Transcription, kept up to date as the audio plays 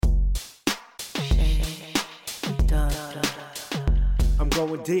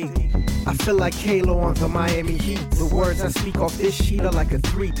going deep. I feel like Halo on the Miami Heat. The words I speak off this sheet are like a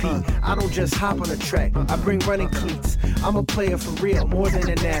 3P. I don't just hop on a track, I bring running cleats. I'm a player for real, more than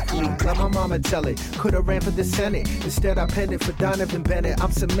an athlete. Let my mama tell it, could've ran for the Senate. Instead I penned it for Donovan Bennett.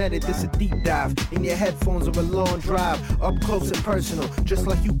 I'm cemented, this a deep dive. In your headphones or a long drive. Up close and personal, just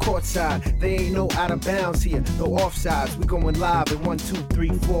like you courtside. They ain't no out of bounds here, no offsides. We going live in 1, 2, 3,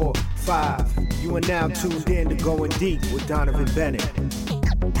 4, 5. You are now tuned in to Going Deep with Donovan Bennett.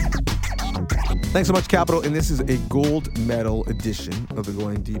 Thanks so much, Capital. And this is a gold medal edition of the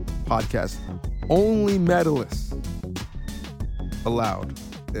Going Deep podcast. Only medalists allowed.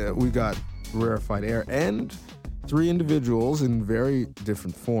 We got rarefied air, and 3 individuals in very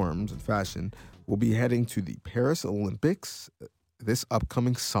different forms and fashion will be heading to the Paris Olympics this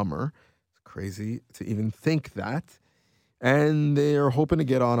upcoming summer. It's crazy to even think that. And they are hoping to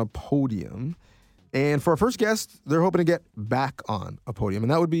get on a podium. And for our first guest, they're hoping to get back on a podium,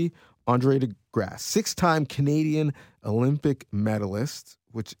 and that would be Andre de Grasse, 6-time Canadian Olympic medalist,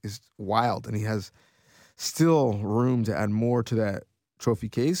 which is wild. And he has still room to add more to that trophy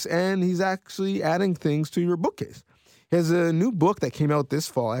case, and he's actually adding things to your bookcase. He has a new book that came out this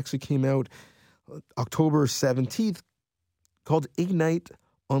fall, actually came out October 17th, called Ignite,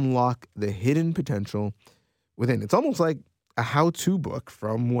 Unlock the Hidden Potential Within. It's almost like a how-to book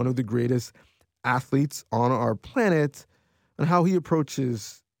from one of the greatest athletes on our planet and how he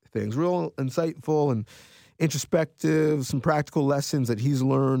approaches things. Real insightful and introspective, some practical lessons that he's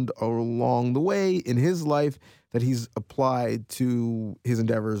learned along the way in his life that he's applied to his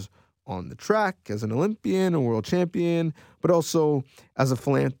endeavors on the track as an Olympian, a world champion, but also as a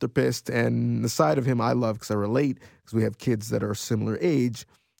philanthropist. And the side of him I love because I relate, because we have kids that are similar age,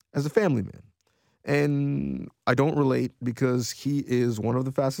 as a family man. And I don't relate because he is one of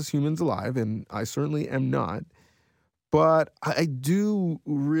the fastest humans alive, and I certainly am not. But I do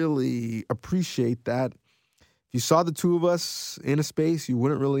really appreciate that. If you saw the two of us in a space, you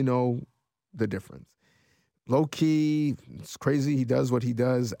wouldn't really know the difference. Low key, it's crazy. He does what he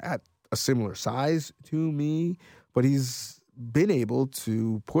does at a similar size to me, but he's been able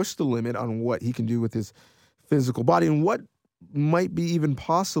to push the limit on what he can do with his physical body and what might be even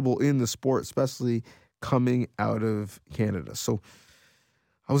possible in the sport, especially coming out of Canada. So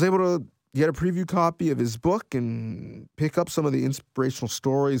I was able to get a preview copy of his book and pick up some of the inspirational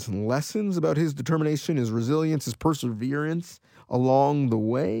stories and lessons about his determination, his resilience, his perseverance along the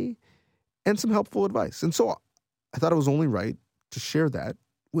way, and some helpful advice. And so I thought it was only right to share that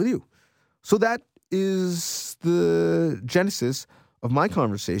with you. So that is the genesis of my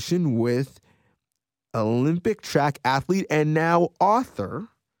conversation with Olympic track athlete and now author,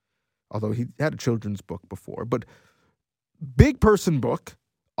 although he had a children's book before, but big person book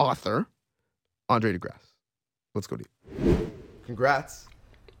author, Andre de Grasse. Let's go deep. Congrats.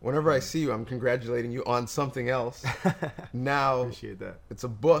 Whenever I see you, I'm congratulating you on something else. Now, appreciate that. It's a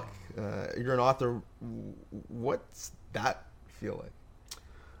book. You're an author. What's that feel like?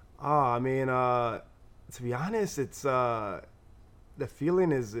 Oh, I mean, to be honest, it's the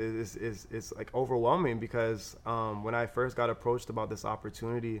feeling is like overwhelming because when I first got approached about this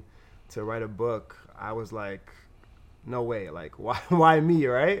opportunity to write a book, I was like, no way, like why me,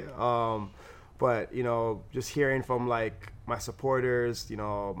 right? But you know, just hearing from like my supporters, you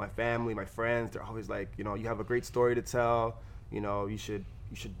know, my family, my friends, they're always like, you know, you have a great story to tell, you know, you should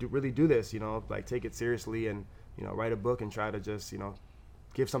really do this, you know, like take it seriously and, you know, write a book and try to just, you know,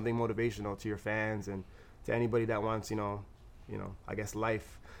 give something motivational to your fans and to anybody that wants, you know, I guess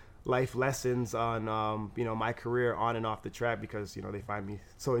life lessons on, you know, my career on and off the track because, you know, they find me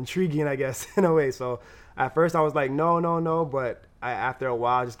so intriguing, I guess, in a way. So at first I was like, no. But after a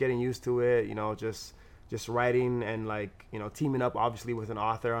while, just getting used to it, you know, just writing and like, you know, teaming up obviously with an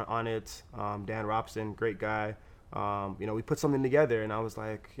author on it, Dan Robson, great guy. You know, we put something together and I was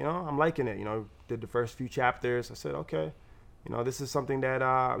like, you know, I'm liking it, you know, did the first few chapters. I said, okay. You know, this is something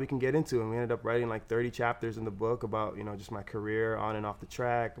that we can get into. And we ended up writing like 30 chapters in the book about, you know, just my career on and off the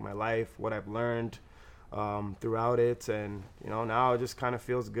track, my life, what I've learned throughout it. And, you know, now it just kind of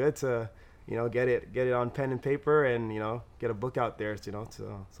feels good to, you know, get it on pen and paper and, you know, get a book out there, you know,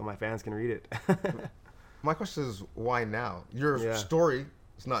 so my fans can read it. My question is, why now? Your story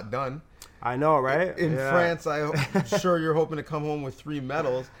is not done. I know, right? In France, I'm sure you're hoping to come home with 3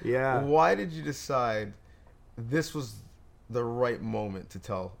 medals. Yeah. Why did you decide this was the right moment to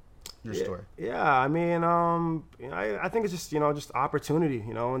tell your story? Yeah, I mean, you know, I think it's just, you know, just opportunity.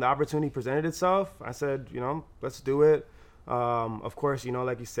 You know, when the opportunity presented itself, I said, you know, let's do it. Of course, you know,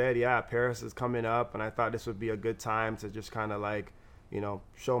 like you said, Paris is coming up, and I thought this would be a good time to just kind of like, you know,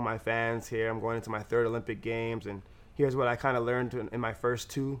 show my fans here. I'm going into my 3rd Olympic Games, and here's what I kind of learned in my first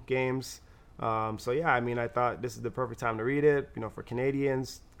 2 games. So yeah, I mean, I thought this is the perfect time to read it, for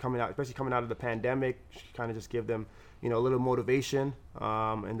Canadians especially coming out of the pandemic, kind of just give them, a little motivation,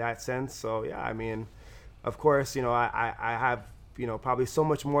 in that sense. So yeah, I mean, of course, I have, probably so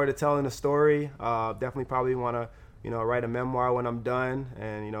much more to tell in the story. Definitely probably want to, write a memoir when I'm done,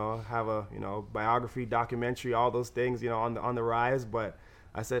 and, have a, biography, documentary, all those things, on the rise. But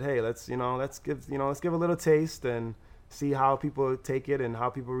I said, hey, let's give a little taste and see how people take it and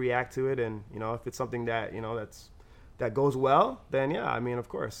how people react to it. And, if it's something that, that goes well, then yeah, I mean, of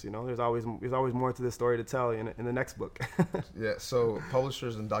course, there's always more to the story to tell in the next book. Yeah. So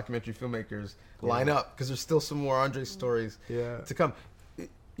publishers and documentary filmmakers line up, because there's still some more Andre stories to come.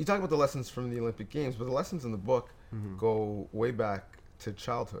 You talk about the lessons from the Olympic Games, but the lessons in the book go way back to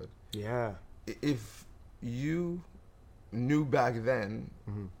childhood. Yeah. If you knew back then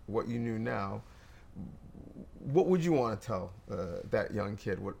what you knew now, what would you want to tell that young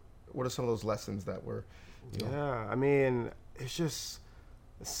kid? What are some of those lessons that were? Yeah, I mean, it's just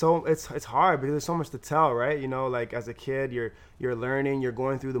it's hard because there's so much to tell, right? Like as a kid, you're learning, you're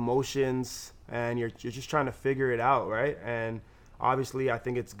going through the motions, and you're just trying to figure it out, right? And obviously, I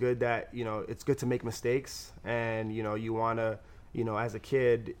think it's good that it's good to make mistakes, and you want to, as a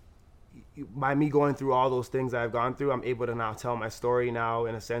kid, by me going through all those things that I've gone through, I'm able to now tell my story now,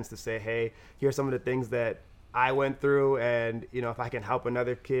 in a sense, to say, hey, here's some of the things that I went through, and if I can help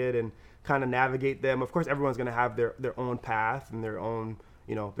another kid and kind of navigate them. Of course, everyone's going to have their own path and their own,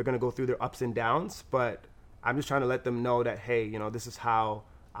 they're going to go through their ups and downs, but I'm just trying to let them know that, hey, this is how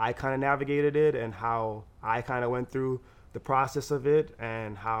I kind of navigated it, and how I kind of went through the process of it,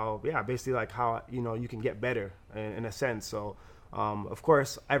 and how, basically like how, you can get better in a sense. So, of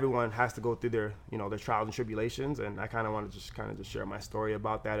course, everyone has to go through their, their trials and tribulations, and I kind of want to just share my story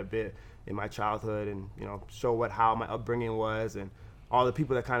about that a bit in my childhood, and, show how my upbringing was, and all the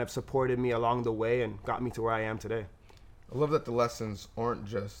people that kind of supported me along the way and got me to where I am today. I love that the lessons aren't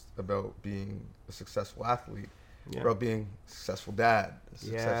just about being a successful athlete, but about being a successful dad, a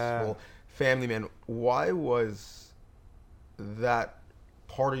successful family man. Why was that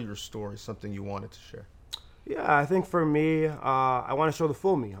part of your story something you wanted to share? Yeah, I think for me, I want to show the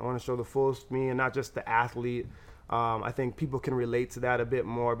full me. I want to show the full me, and not just the athlete. I think people can relate to that a bit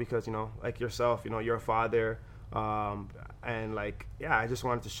more because, like yourself, you're a father. And I just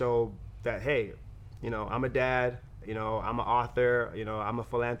wanted to show that, hey, I'm a dad, I'm an author, I'm a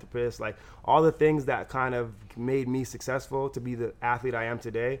philanthropist, like all the things that kind of made me successful to be the athlete I am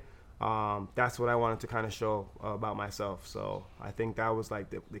today. That's what I wanted to kind of show about myself. So I think that was like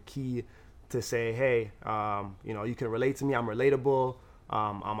the key to say, hey, you can relate to me. I'm relatable.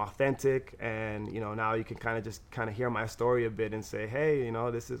 I'm authentic. And, now you can kind of hear my story a bit and say, hey,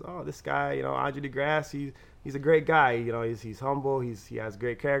 this guy, Andre Grasse, he's a great guy. He's humble. He has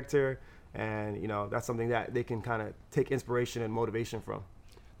great character. And, that's something that they can kind of take inspiration and motivation from.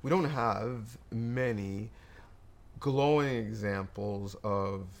 We don't have many glowing examples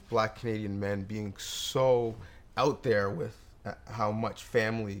of Black Canadian men being so out there with how much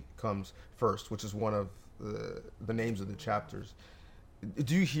family comes first, which is one of the names of the chapters.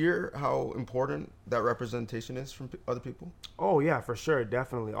 Do you hear how important that representation is from other people? Oh, yeah, for sure.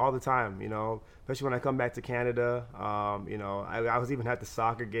 Definitely. All the time, especially when I come back to Canada. I was even at the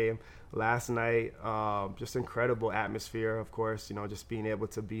soccer game last night. Just incredible atmosphere, of course, just being able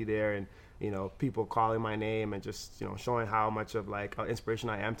to be there and, people calling my name and just, showing how much of like inspiration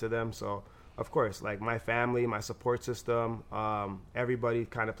I am to them. So, of course, like my family, my support system, everybody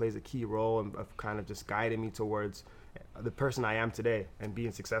kind of plays a key role of kind of just guiding me towards the person I am today and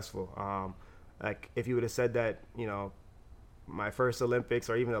being successful. Like if you would have said that, my first Olympics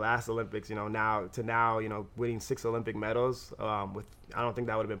or even the last Olympics, now winning 6 Olympic medals, I don't think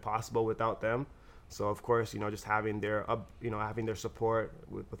that would have been possible without them. So of course, just having their having their support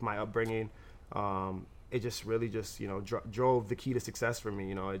with my upbringing, it just really just, drove the key to success for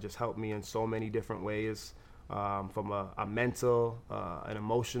me. It just helped me in so many different ways, from a mental, an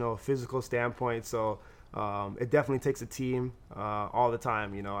emotional, physical standpoint. So it definitely takes a team all the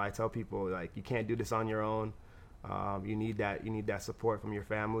time. I tell people, like, you can't do this on your own. You need that support from your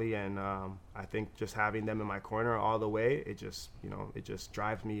family. And I think just having them in my corner all the way, it just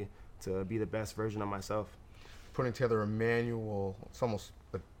drives me to be the best version of myself. Putting together a manual, it's almost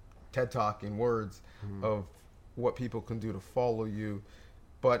a TED Talk in words of what people can do to follow you,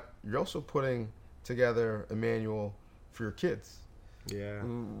 but you're also putting together a manual for your kids. Yeah.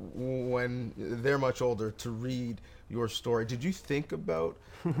 When they're much older, to read your story. Did you think about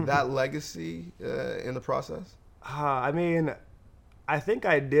that legacy in the process? I mean, I think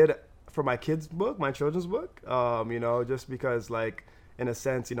I did for my kids' book, my children's book. Just because, like, in a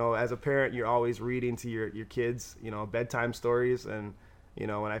sense, as a parent, you're always reading to your kids, bedtime stories. And,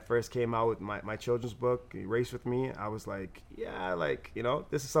 when I first came out with my children's book, Race With Me, I was like, yeah, like,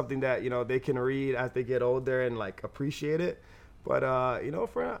 this is something that, they can read as they get older and, like, appreciate it. But,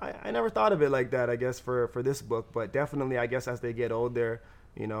 I never thought of it like that, I guess, for this book. But definitely, I guess, as they get older,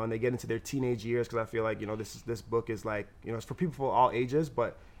 and they get into their teenage years, because I feel like, this book is like, it's for people of all ages.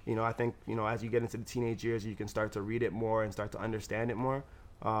 But, I think, as you get into the teenage years, you can start to read it more and start to understand it more.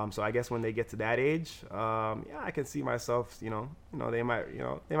 So I guess when they get to that age, I can see myself, they might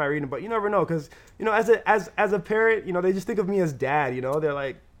read it, but you never know. Cause, as a parent, they just think of me as dad, they're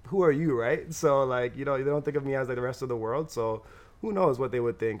like, who are you? Right. So like, they don't think of me as like the rest of the world. So who knows what they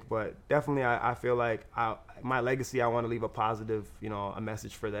would think, but definitely I feel like my legacy, I want to leave a positive, a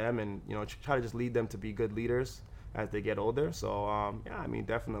message for them, and, try to just lead them to be good leaders as they get older. So,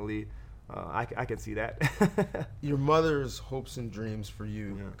 definitely, I can see that. Your mother's hopes and dreams for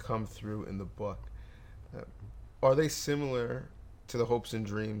you come through in the book. Are they similar to the hopes and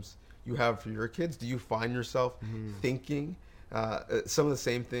dreams you have for your kids? Do you find yourself thinking some of the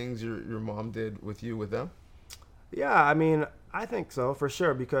same things your mom did with you with them? Yeah, I think so, for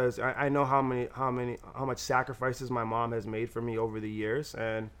sure, because I know how much sacrifices my mom has made for me over the years,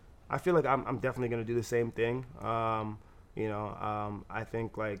 and I feel like I'm definitely going to do the same thing. I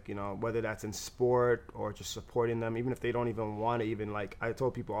think, like, whether that's in sport or just supporting them, even if they don't even want to, even, like, I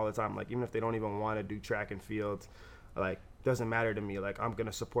told people all the time, like, even if they don't even want to do track and field, like, doesn't matter to me. Like, I'm going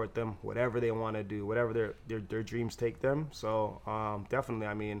to support them, whatever they want to do, whatever their dreams take them. So, definitely,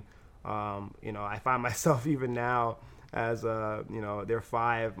 I find myself even now as, they're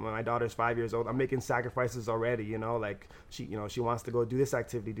 5, when my daughter's 5 years old, I'm making sacrifices already, like she wants to go do this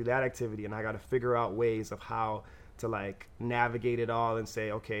activity, do that activity. And I got to figure out ways of how to, like, navigate it all and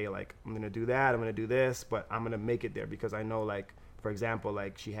say, okay, like, I'm going to do that, I'm going to do this, but I'm going to make it there, because I know, like, for example,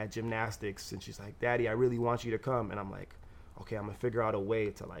 like, she had gymnastics and she's like, Daddy, I really want you to come. And I'm like, okay, I'm going to figure out a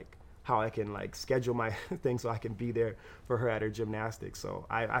way to, like, how I can, like, schedule my thing so I can be there for her at her gymnastics. So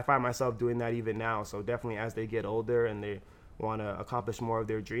I find myself doing that even now. So definitely as they get older and they want to accomplish more of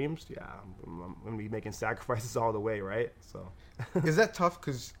their dreams, I'm going to be making sacrifices all the way, right? So is that tough?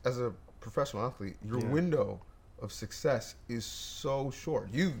 Because as a professional athlete, your window of success is so short.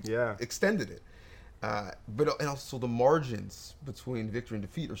 You've extended it. And also the margins between victory and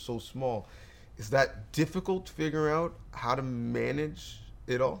defeat are so small. Is that difficult to figure out how to manage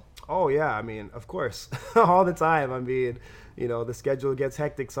it all? Oh, yeah. Of course. All the time. The schedule gets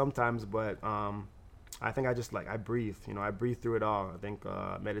hectic sometimes, but I think I breathe. I breathe through it all. I think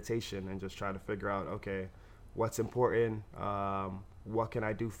meditation and just try to figure out, okay, what's important, what can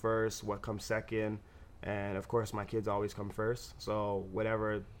I do first, what comes second. And, of course, my kids always come first. So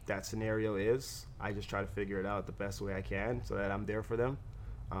whatever that scenario is, I just try to figure it out the best way I can so that I'm there for them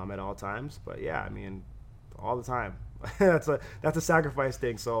at all times. But, all the time. that's a sacrifice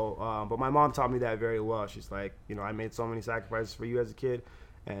thing. So, but my mom taught me that very well. She's like, I made so many sacrifices for you as a kid,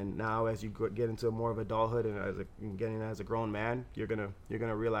 and now as you get into more of adulthood and getting as a grown man, you're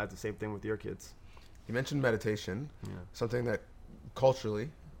gonna realize the same thing with your kids. You mentioned meditation, something that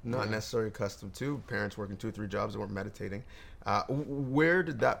culturally not necessarily accustomed to. Parents working 2 or 3 jobs that weren't meditating. Where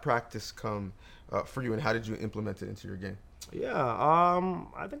did that practice come for you, and how did you implement it into your game?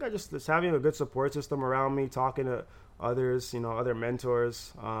 I think I just having a good support system around me, talking to others, other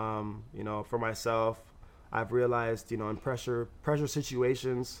mentors. For myself, I've realized, in pressure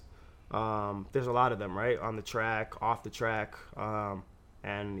situations, there's a lot of them, right? On the track, off the track.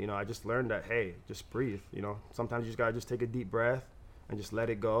 And I just learned that, hey, just breathe. Sometimes you just gotta just take a deep breath and just let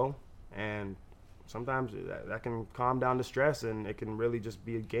it go. And sometimes that can calm down the stress, and it can really just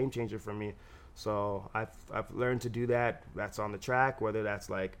be a game changer for me. So I've learned to do that. That's on the track, whether that's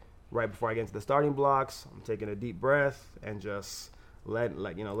like right before I get into the starting blocks, I'm taking a deep breath and just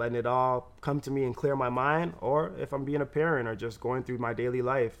letting it all come to me and clear my mind. Or if I'm being a parent or just going through my daily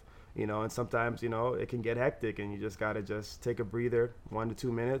life, and sometimes, it can get hectic, and you just got to just take a breather, 1 to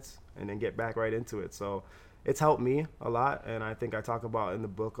 2 minutes, and then get back right into it. So it's helped me a lot. And I think I talk about in the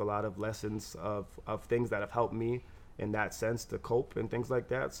book a lot of lessons of things that have helped me in that sense to cope and things like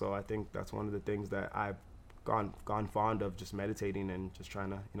that. So I think that's one of the things that I've gone fond of, just meditating and just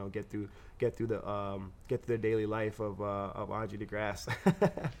trying to get through the daily life of Andre de Grasse.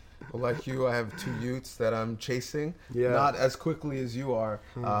 Well, like you, I have 2 youths that I'm chasing, not as quickly as you are,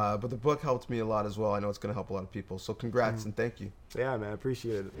 but the book helped me a lot as well. I know it's going to help a lot of people. So congrats and thank you. Yeah, man,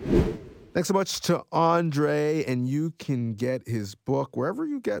 appreciate it. Thanks so much to Andre, and you can get his book wherever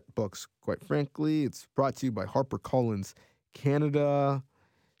you get books, quite frankly. It's brought to you by HarperCollins Canada.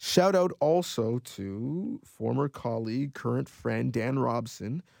 Shout out also to former colleague, current friend Dan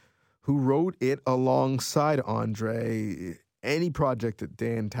Robson, who wrote it alongside Andre. Any project that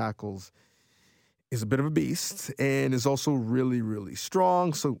Dan tackles is a bit of a beast and is also really, really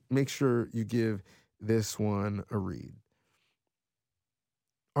strong. So make sure you give this one a read.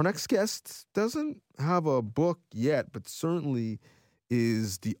 Our next guest doesn't have a book yet, but certainly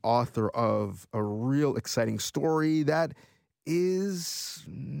is the author of a real exciting story that is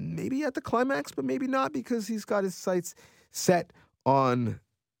maybe at the climax, but maybe not, because he's got his sights set on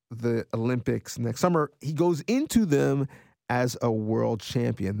the Olympics next summer. He goes into them as a world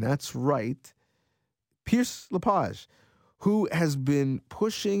champion. That's right. Pierce LePage, who has been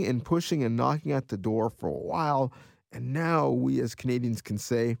pushing and knocking at the door for a while. And now we as Canadians can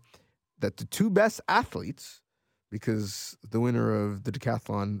say that the two best athletes, because the winner of the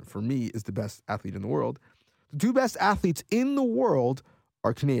decathlon for me is the best athlete in the world, the two best athletes in the world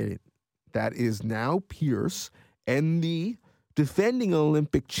are Canadian. That is now Pierce and the defending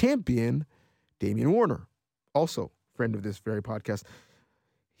Olympic champion, Damian Warner, also friend of this very podcast.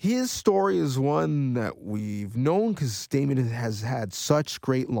 His story is one that we've known because Damian has had such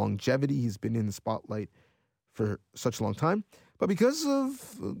great longevity. He's been in the spotlight for such a long time. But because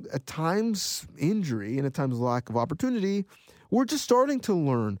of, at times, injury and at times lack of opportunity, we're just starting to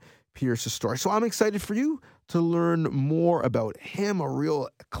learn Pierce's story. So I'm excited for you to learn more about him, a real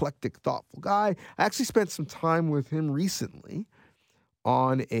eclectic, thoughtful guy. I actually spent some time with him recently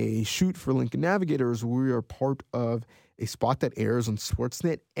on a shoot for Lincoln Navigators. We are part of a spot that airs on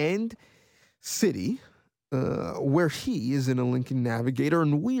Sportsnet and City, where he is in a Lincoln Navigator,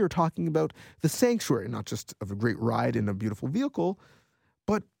 and we are talking about the sanctuary, not just of a great ride in a beautiful vehicle,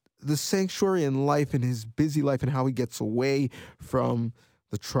 but the sanctuary and life and his busy life and how he gets away from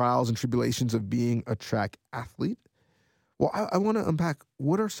the trials and tribulations of being a track athlete. Well, I want to unpack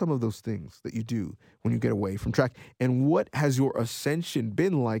what are some of those things that you do when you get away from track, and what has your ascension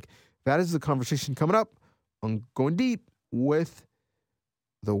been like? That is the conversation coming up on Going Deep with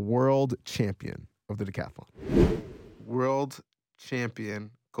the world champion of the decathlon. World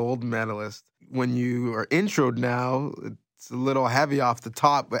champion, gold medalist. When you are introed now, it's a little heavy off the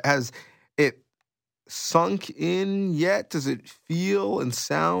top, but has it sunk in yet? Does it feel and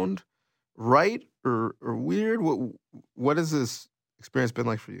sound right or weird? What has this experience been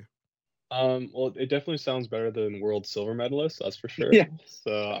like for you? Well, it definitely sounds better than world silver medalist, that's for sure. Yeah.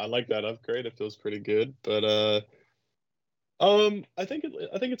 So I like that upgrade. It feels pretty good. But I think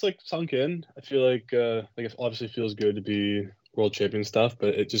it's like sunk in. I feel like it obviously feels good to be world champion stuff,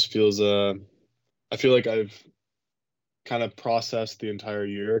 but it just feels I feel like I've kind of processed the entire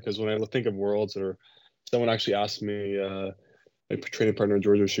year, because when I think of worlds, or someone actually asked me, my training partner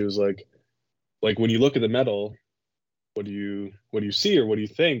Georgia, she was like when you look at the medal, what do you see, or what do you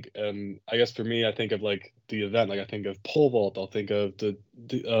think? And I guess for me, I think of like the event. Like I think of pole vault, I'll think of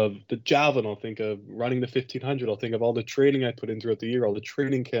the javelin, I'll think of running the 1500, I'll think of all the training I put in throughout the year, all the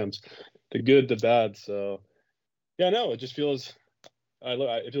training camps, the good, the bad. So yeah, no, it just feels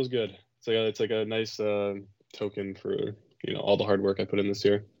it feels good. It's like a nice token for all the hard work I put in this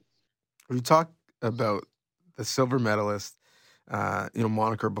year. We talked about the silver medalist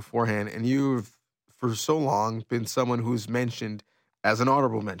moniker beforehand, and you've for so long been someone who's mentioned as an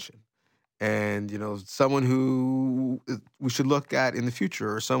honorable mention, and someone who we should look at in the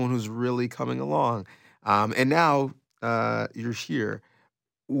future, or someone who's really coming along. And now you're here.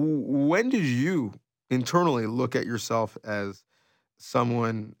 When did you internally look at yourself as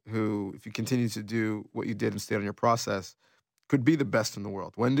someone who, if you continue to do what you did and stay on your process, could be the best in the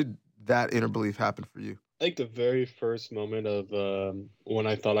world? When did that inner belief happen for you? I think the very first moment of when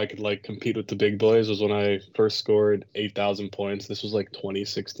I thought I could compete with the big boys was when I first scored 8,000 points. This was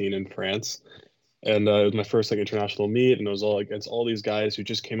 2016 in France, and it was my first international meet, and it was all against all these guys who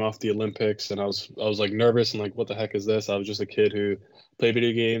just came off the Olympics, and I was nervous and what the heck is this? I was just a kid who played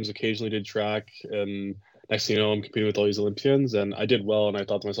video games, occasionally did track, and next thing you know, I'm competing with all these Olympians, and I did well, and I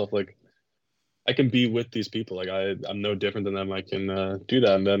thought to myself I can be with these people. I'm no different than them. I can do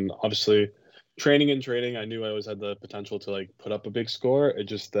that, and then obviously, training and trading, I knew I always had the potential to put up a big score. It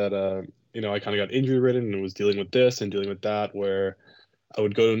just that I kind of got injury ridden and was dealing with this and dealing with that, where I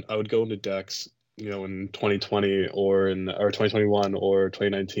would go into decks, in 2020 or 2021 or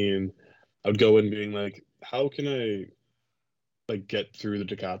 2019. I would go in being how can I get through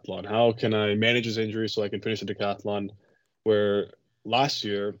the decathlon? How can I manage his injury so I can finish the decathlon? Where last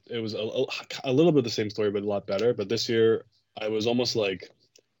year it was a little bit the same story, but a lot better. But this year I was almost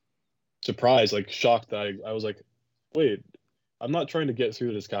surprised, shocked that I was wait, I'm not trying to get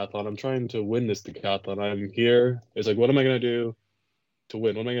through this decathlon. I'm trying to win this decathlon. I'm here. It's what am I going to do to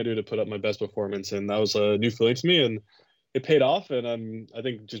win? What am I gonna do to put up my best performance? And that was a new feeling to me, and it paid off. And I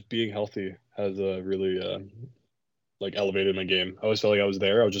think just being healthy has really like elevated my game. I always felt like I was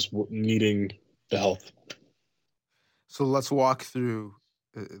there. I was just needing the health. So let's walk through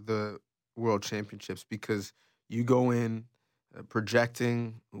the World Championships, because you go in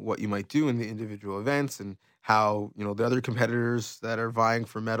projecting what you might do in the individual events and how, the other competitors that are vying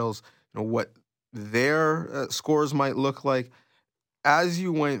for medals, what their scores might look like. As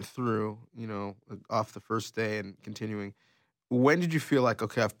you went through, off the first day and continuing, when did you feel like,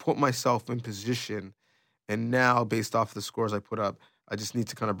 okay, I've put myself in position, and now based off the scores I put up, I just need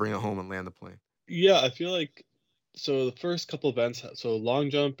to kind of bring it home and land the plane? Yeah, I feel like so the first couple events, so long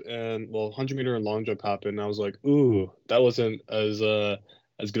jump and 100-meter and long jump happened. And I was like, ooh, that wasn't as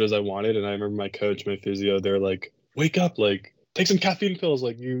good as I wanted. And I remember my coach, my physio, they're like, wake up, like take some caffeine pills.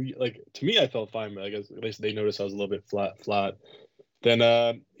 Like to me, I felt fine, but I guess they noticed I was a little bit flat.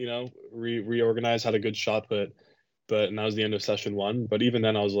 Then reorganized, had a good shot, but and that was the end of session 1. But even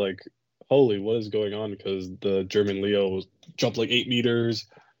then, I was like, holy, what is going on? Because the German Leo jumped like 8 meters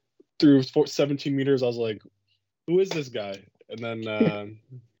through 17 meters. I was like, who is this guy? And then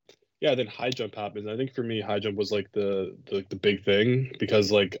then high jump happens. I think for me, high jump was like the big thing,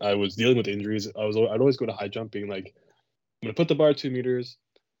 because like I was dealing with injuries. I'd always go to high jump being like, I'm gonna put the bar at 2 meters,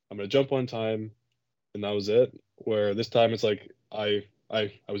 I'm gonna jump one time, and that was it. Where this time it's like I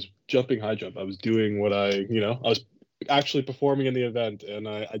was jumping high jump. I was doing what I was actually performing in the event, and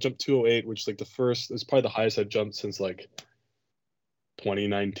I jumped 208, which is like it's probably the highest I've jumped since like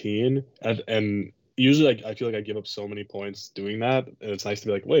 2019, and usually like I feel like I give up so many points doing that, and it's nice to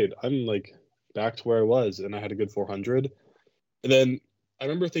be like, wait, I'm like back to where I was, and I had a good 400. And then I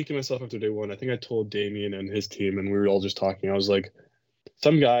remember thinking to myself after day 1, I think I told Damien and his team, and we were all just talking, I was like,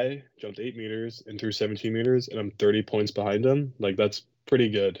 some guy jumped 8 meters and threw 17 meters, and I'm 30 points behind him. Like, that's pretty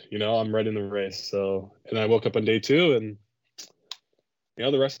good, I'm right in the race. So, and I woke up on day 2, and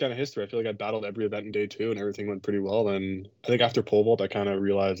the rest is kind of history. I feel like I battled every event in day 2, and everything went pretty well. And I think after pole vault, I kind of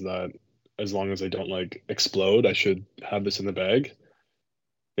realized that as long as I don't like explode, I should have this in the bag.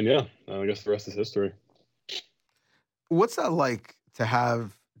 And yeah, I guess the rest is history. What's that like to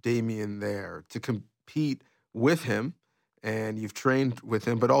have Damien there, to compete with him, and you've trained with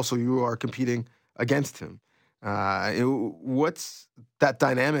him, but also you are competing against him? What's that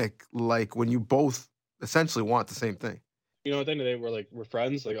dynamic like when you both essentially want the same thing? At the end of the day, we're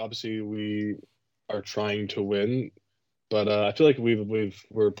friends. Like, obviously we are trying to win, but I feel like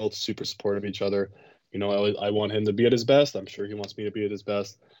we're both super supportive of each other. I want him to be at his best. I'm sure he wants me to be at his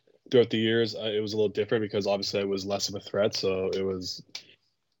best. Throughout the years, it was a little different because obviously I was less of a threat, so it was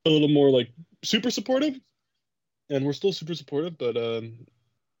a little more like super supportive, and we're still super supportive. But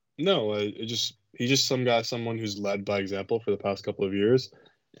no, he's just someone who's led by example for the past couple of years,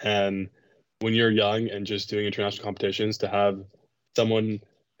 and when you're young and just doing international competitions, to have someone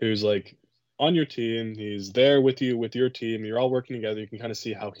who's like on your team, he's there with you, with your team, you're all working together, you can kind of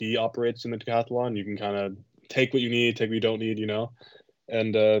see how he operates in the decathlon. You can kind of take what you need, take what you don't need,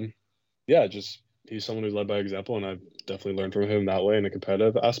 and just he's someone who's led by example, and I've definitely learned from him that way in a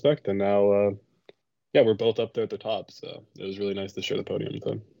competitive aspect. And now we're both up there at the top, so it was really nice to share the podium with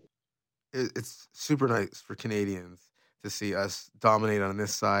him. It's super nice for Canadians to see us dominate on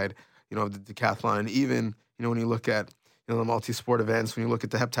this side, of the decathlon. And even, when you look at, the multi-sport events, when you look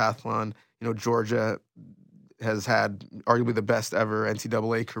at the heptathlon, Georgia has had arguably the best ever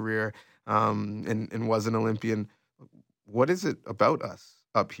NCAA career, and was an Olympian. What is it about us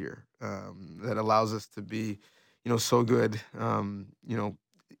up here that allows us to be, so good, in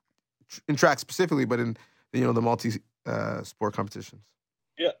track specifically, but in, the multi-sport competitions?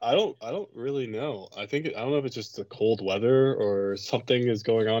 Yeah, I don't really know. I don't know if it's just the cold weather or something is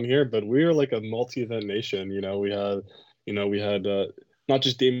going on here, but we are like a multi-event nation. We had not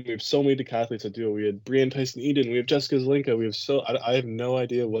just Damien, we have so many decathletes that do it. We had Brianne Tyson-Eden, we have Jessica Zlinka, we have I have no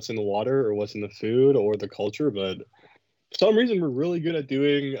idea what's in the water or what's in the food or the culture, but for some reason we're really good at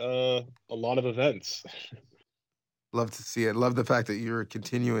doing a lot of events. Love to see it. Love the fact that you're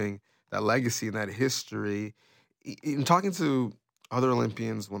continuing that legacy and that history. In talking to other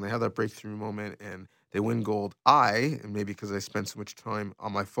Olympians, when they have that breakthrough moment and they win gold, and maybe because I spend so much time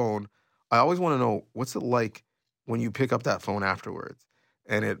on my phone, I always want to know, what's it like when you pick up that phone afterwards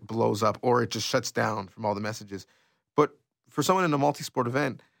and it blows up or it just shuts down from all the messages? But for someone in a multi-sport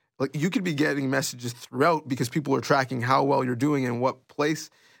event, like, you could be getting messages throughout because people are tracking how well you're doing and what place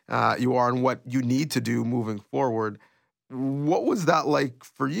you are and what you need to do moving forward. What was that like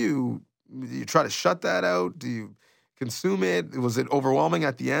for you? Do you try to shut that out? Do you consume it? Was it overwhelming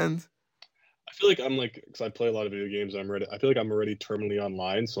at the end? feel like I'm like, because I play a lot of video games. I feel like I'm already terminally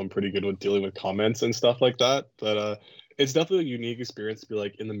online, so I'm pretty good with dealing with comments and stuff like that. But it's definitely a unique experience to be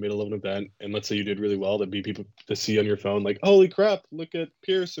like in the middle of an event, and let's say you did really well, to be people to see on your phone like, holy crap, look at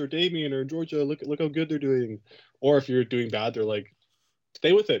Pierce or Damien or Georgia, look how good they're doing. Or if you're doing bad, they're like,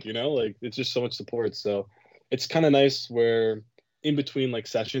 stay with it, like it's just so much support. So it's kind of nice where in between like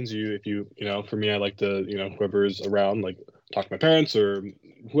sessions, if for me, I like to, whoever's around, like talk to my parents or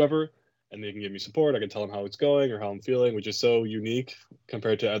whoever, and they can give me support. I can tell them how it's going or how I'm feeling, which is so unique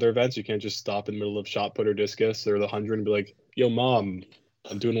compared to other events. You can't just stop in the middle of shot put or discus or the 100 and be like, yo, mom,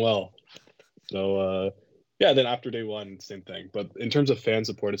 I'm doing well. So, yeah, then after day one, same thing. But in terms of fan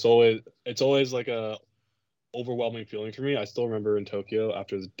support, it's always like a overwhelming feeling for me. I still remember in Tokyo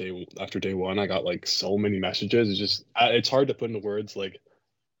after day one, I got like so many messages. It's hard to put into words like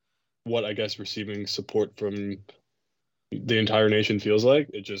what I guess receiving support from the entire nation feels like.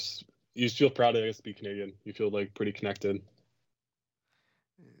 You just feel proud, I guess, to be Canadian. You feel like pretty connected.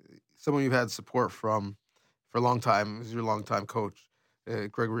 Someone you've had support from for a long time is your longtime coach,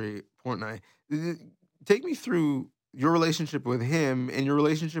 Gregory Portnoy. Take me through your relationship with him and your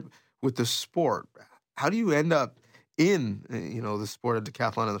relationship with the sport. How do you end up in, the sport of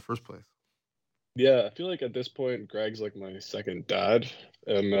decathlon in the first place? Yeah, I feel like at this point, Greg's like my second dad,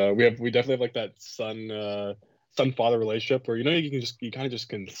 and we definitely have like that son-father relationship where you kind of just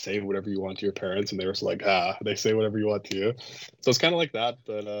can say whatever you want to your parents, and they're just like they say whatever you want to you. So it's kind of like that.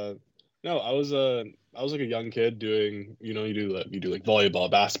 But no, I was like a young kid doing you do like volleyball,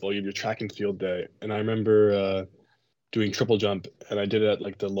 basketball, you do your track and field day, and I remember doing triple jump, and I did it at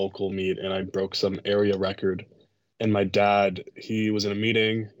like the local meet, and I broke some area record. And my dad, he was in a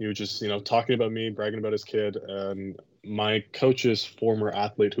meeting. He was just, talking about me, bragging about his kid. And my coach's former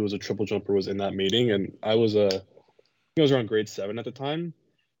athlete, who was a triple jumper, was in that meeting. And I was around grade 7 at the time.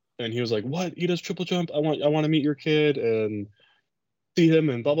 And he was like, "What? He does triple jump? I want to meet your kid and see him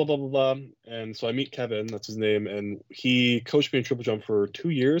and blah blah blah blah blah." And so I meet Kevin, that's his name, and he coached me in triple jump for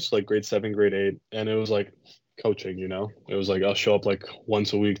 2 years, like grade 7, grade 8, and it was like coaching. It was like I'll show up like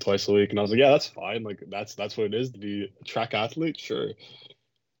once a week, twice a week, and I was like, yeah, that's fine. Like that's what it is to be a track athlete, sure.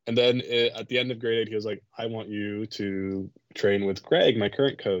 And then at the end of grade 8, he was like, I want you to train with Greg, my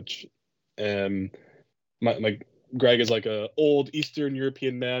current coach. And my Greg is like a old Eastern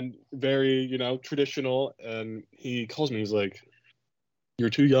European man, very traditional, and he calls me. He's like,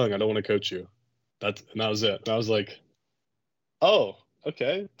 "You're too young. I don't want to coach you." And that was it. And I was like, "Oh,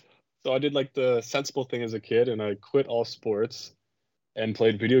 okay." So I did like the sensible thing as a kid, and I quit all sports and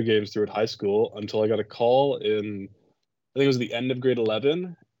played video games throughout high school until I got a call I think it was the end of grade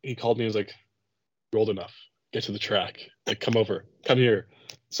 11. He called me. He was like, "You're old enough. Get to the track. Like, come here."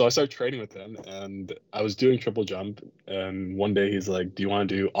 So I started training with him, and I was doing triple jump. And one day he's like, "Do you want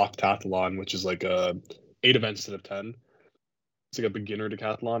to do octathlon, which is like 8 events instead of 10? It's like a beginner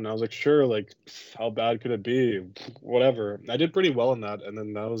decathlon." And I was like, "Sure." Like, how bad could it be? Whatever. I did pretty well in that, and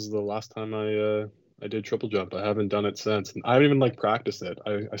then that was the last time I did triple jump. I haven't done it since. And I haven't even like practiced it.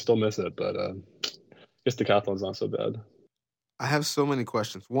 I still miss it, but I guess decathlon's not so bad. I have so many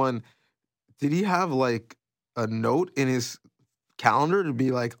questions. One, did he have like a note in his calendar to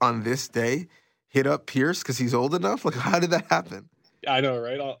be like, on this day, hit up Pierce because he's old enough? Like, how did that happen? Yeah, I know,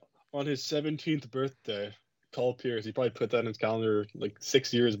 right? On his 17th birthday, call Pierce. He probably put that in his calendar like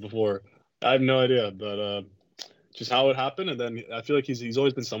 6 years before. I have no idea, but just how it happened. And then I feel like he's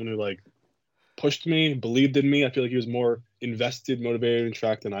always been someone who like pushed me, believed in me. I feel like he was more invested, motivated in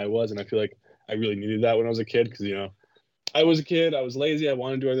track than I was, and I feel like I really needed that when I was a kid because I was a kid. I was lazy. I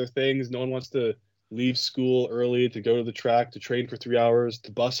wanted to do other things. No one wants to leave school early to go to the track, to train for 3 hours,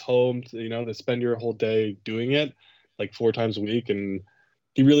 to bus home, to spend your whole day doing it like 4 times a week. And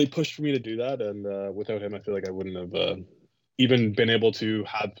he really pushed for me to do that. And without him, I feel like I wouldn't have even been able to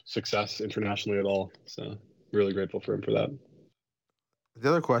have success internationally at all. So really grateful for him for that. The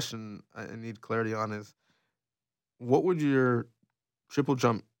other question I need clarity on is, what would your triple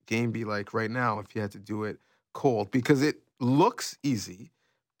jump game be like right now if you had to do it cold? Because it looks easy,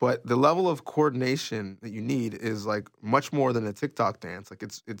 but the level of coordination that you need is like much more than a TikTok dance. Like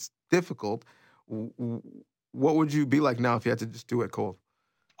it's difficult. What would you be like now if you had to just do it cold?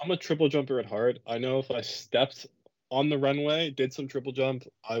 I'm a triple jumper at heart. I know if I stepped on the runway, did some triple jump,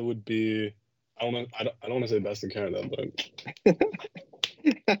 I would be. I don't want to say best in Canada, but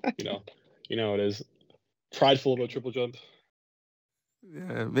you know it is. Prideful about triple jump.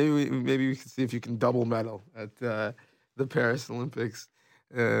 Yeah, maybe we can see if you can double medal at the Paris Olympics.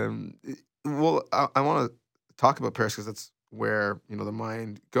 Well, I want to talk about Paris because that's where the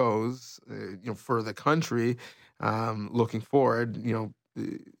mind goes. For the country, looking forward,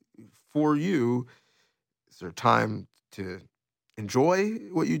 for you, is there time to enjoy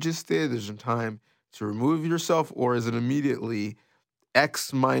what you just did? Is there time to remove yourself, or is it immediately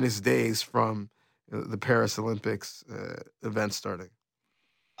X minus days from the Paris Olympics event starting?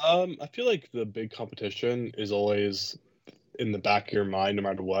 I feel like the big competition is always in the back of your mind, no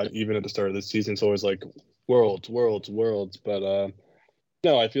matter what. Even at the start of the season, it's always like worlds, worlds, worlds. But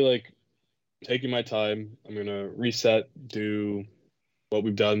no, I feel like taking my time. I'm gonna reset, do what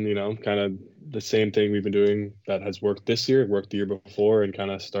we've done. Kind of the same thing we've been doing that has worked this year, worked the year before, and kind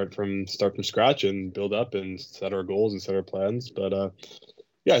of start from scratch and build up and set our goals and set our plans. But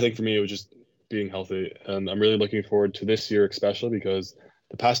yeah, I think for me it was just being healthy, and I'm really looking forward to this year, especially because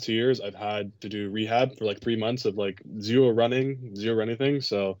the past 2 years I've had to do rehab for like 3 months of like zero running, zero anything.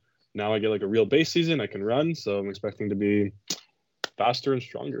 So now I get like a real base season. I can run, so I'm expecting to be faster and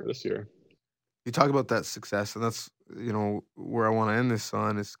stronger this year. You talk about that success, and that's where I want to end this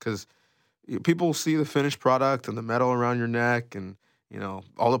on, is because people see the finished product and the medal around your neck, and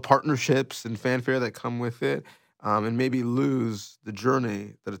all the partnerships and fanfare that come with it, and maybe lose the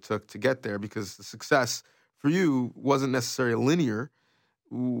journey that it took to get there, because the success for you wasn't necessarily linear.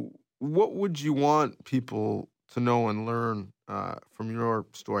 What would you want people to know and learn from your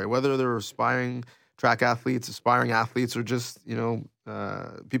story, whether they're aspiring track athletes, aspiring athletes, or just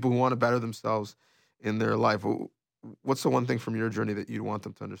people who want to better themselves in their life? What's the one thing from your journey that you'd want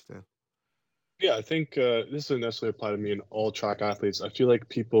them to understand? Yeah, I think this doesn't necessarily apply to me and all track athletes. I feel like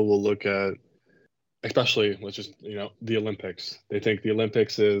people will look at, especially, let's just, the Olympics. They think the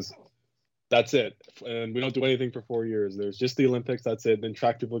Olympics that's it. And we don't do anything for 4 years. There's just the Olympics, that's it. Then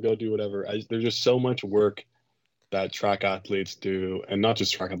track people go do whatever. There's just so much work that track athletes do, and not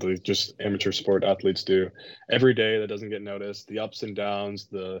just track athletes, just amateur sport athletes do every day that doesn't get noticed. The ups and downs,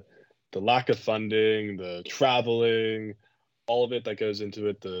 the lack of funding, the traveling, all of it that goes into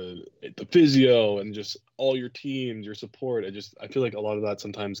it, the physio, and just all your teams, your support. I feel like a lot of that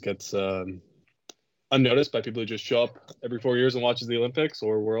sometimes gets unnoticed by people who just show up every 4 years and watches the Olympics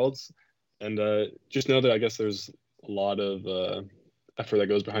or Worlds. And just know that I guess there's a lot of effort that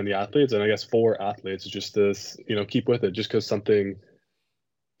goes behind the athletes. And I guess for athletes, it's just this, keep with it. Just because something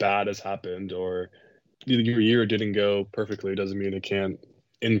bad has happened or your year didn't go perfectly doesn't mean it can't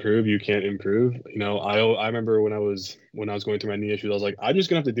improve. You can't improve. I remember when I was going through my knee issues, I was like, I'm just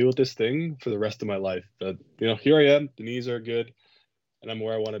gonna have to deal with this thing for the rest of my life. But here I am. The knees are good, and I'm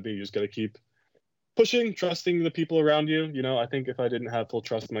where I want to be. You just got to keep pushing, trusting the people around you. I think if I didn't have full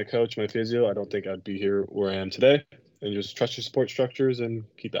trust in my coach, my physio, I don't think I'd be here where I am today. And just trust your support structures and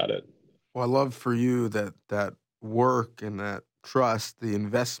keep at it. Well, I love for you that work and that trust, the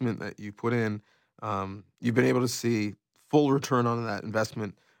investment that you put in, you've been able to see full return on that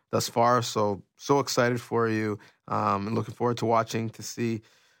investment thus far. So excited for you, and looking forward to watching to see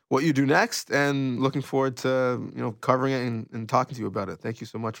what you do next, and looking forward to covering it and talking to you about it. Thank you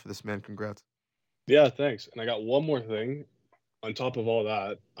so much for this, man. Congrats. Yeah, thanks. And I got one more thing. On top of all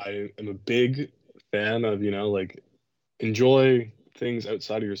that, I am a big fan of, enjoy things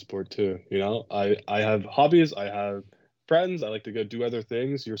outside of your sport too. I have hobbies, I have friends, I like to go do other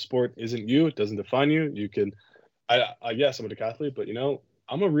things. Your sport isn't you, it doesn't define you. You can, yes, I'm a decathlete, but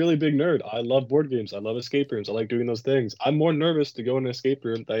I'm a really big nerd. I love board games. I love escape rooms. I like doing those things. I'm more nervous to go in an escape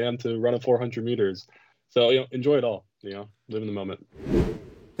room than I am to run a 400 meters. So, enjoy it all, live in the moment.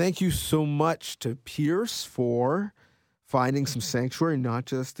 Thank you so much to Pierce for finding some sanctuary, not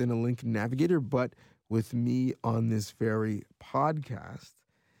just in a Lincoln Navigator, but with me on this very podcast.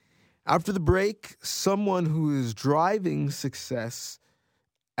 After the break, someone who is driving success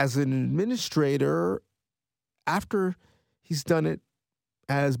as an administrator after he's done it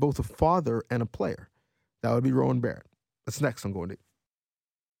as both a father and a player. That would be Rowan Barrett. That's next on Going Deep.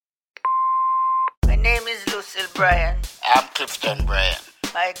 My name is Lucille Bryan. I'm Clifton Bryan.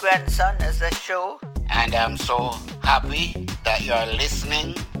 My grandson has a show. And I'm so happy that you're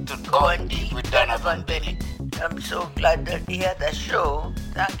listening to Going Deep with Donovan Bennett. I'm so glad that he had a show.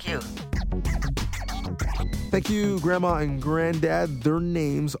 Thank you. Thank you, Grandma and Granddad. Their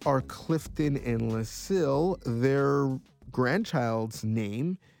names are Clifton and Lucille. Their grandchild's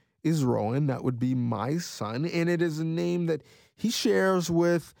name is Rowan. That would be my son. And it is a name that he shares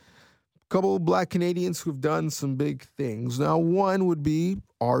with a couple of Black Canadians who've done some big things. Now, one would be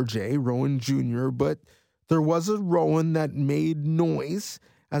RJ, Rowan Jr., but there was a Rowan that made noise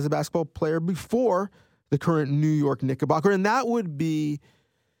as a basketball player before the current New York Knickerbocker, and that would be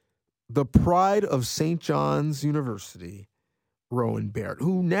the pride of St. John's University, Rowan Barrett,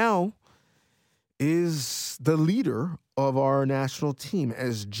 who now is the leader of our national team.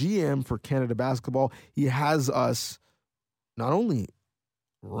 As GM for Canada Basketball, he has us not only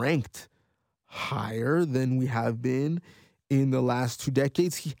ranked higher than we have been in the last 2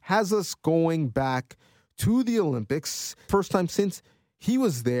 decades. He has us going back to the Olympics, first time since he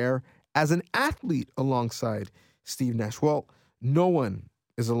was there as an athlete alongside Steve Nash. Well, no one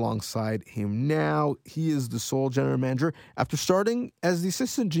is alongside him now. He is the sole general manager. After starting as the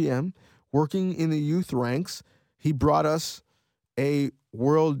assistant GM, working in the youth ranks, he brought us a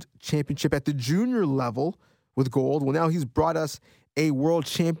world championship at the junior level with gold. Well, now he's brought us a world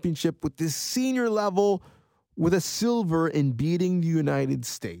championship with the senior level with a silver in beating the United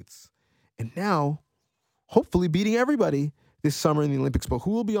States. And now, hopefully beating everybody this summer in the Olympics. But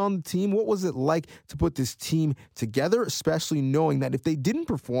who will be on the team? What was it like to put this team together, especially knowing that if they didn't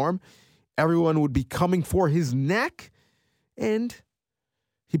perform, everyone would be coming for his neck? And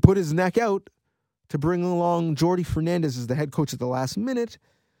he put his neck out to bring along Jordi Fernandez as the head coach at the last minute.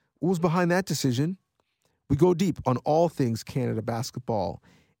 What was behind that decision? We go deep on all things Canada basketball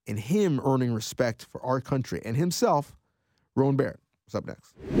and him earning respect for our country and himself. Rowan Barrett is up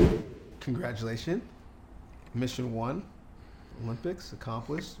next. Congratulations. Mission 1, Olympics,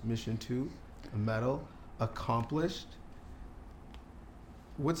 accomplished. Mission 2, a medal, accomplished.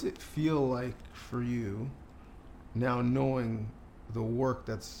 What's it feel like for you now knowing the work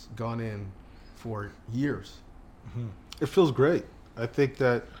that's gone in for years? Mm-hmm. It feels great. I think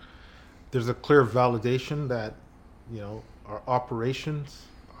that there's a clear validation that, our operations,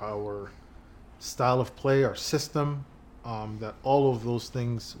 our style of play, our system, that all of those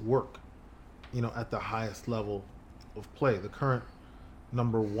things work, at the highest level of play. The current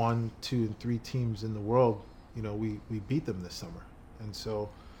number 1, 2, and 3 teams in the world, we beat them this summer. And so,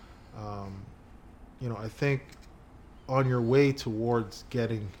 I think on your way towards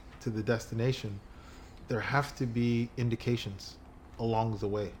getting to the destination, there have to be indications along the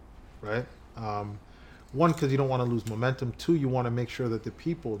way, right? 1, because you don't want to lose momentum. 2, you want to make sure that the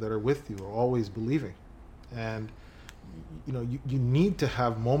people that are with you are always believing. And, you need to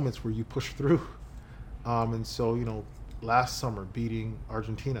have moments where you push through. And so, last summer beating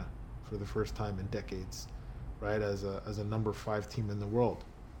Argentina for the first time in decades, right? As a number 5 team in the world,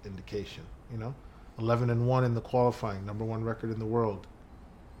 indication, 11-1 in the qualifying, number 1 record in the world,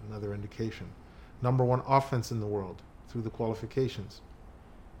 another indication. Number 1 offense in the world through the qualifications,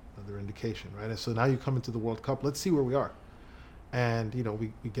 another indication, right? And so now you come into the World Cup, let's see where we are. And,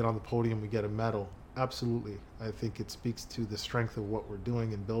 we get on the podium, we get a medal. Absolutely. I think it speaks to the strength of what we're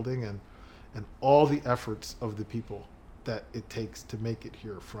doing and building and all the efforts of the people that it takes to make it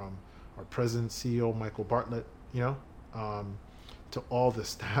here, from our president, CEO, Michael Bartlett, to all the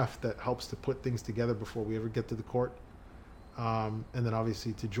staff that helps to put things together before we ever get to the court. And then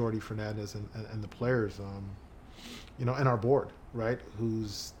obviously to Jordi Fernandez and the players, and our board, right,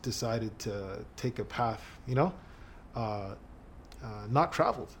 who's decided to take a path, not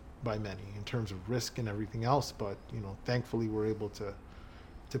traveled by many in terms of risk and everything else, but thankfully we're able to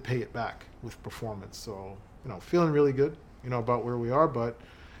pay it back with performance. So feeling really good about where we are, but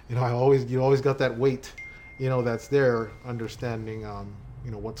you always got that weight that's there, understanding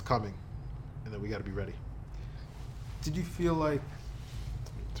what's coming, and that we got to be ready. Did you feel like,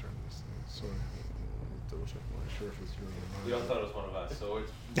 let me turn this thing, sorry, double check, I'm not sure if it's really we all thought it was one of us, so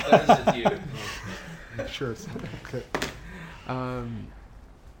it's you. I'm sure it's okay.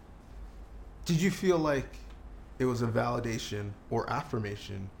 Did you feel like it was a validation or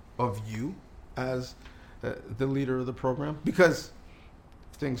affirmation of you as the leader of the program? Because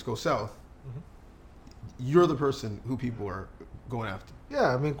if things go south, you're the person who people are going after.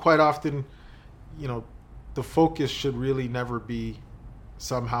 Yeah, I mean, quite often, the focus should really never be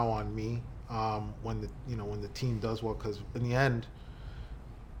somehow on me when the team does well, because in the end,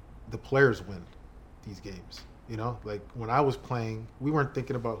 the players win these games. Like when I was playing, we weren't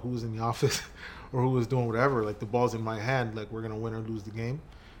thinking about who was in the office or who was doing whatever. Like the ball's in my hand, like we're going to win or lose the game.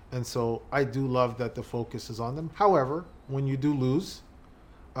 And so I do love that the focus is on them. However, when you do lose,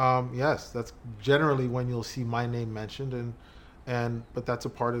 yes, that's generally when you'll see my name mentioned, but that's a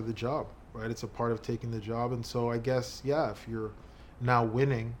part of the job, right? It's a part of taking the job. And so I guess, yeah, if you're now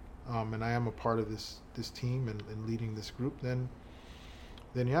winning, and I am a part of this team and leading this group, then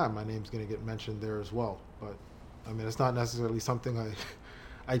yeah, my name's going to get mentioned there as well. But I mean, it's not necessarily something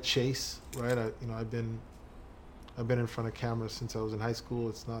I chase, right? I've been in front of cameras since I was in high school.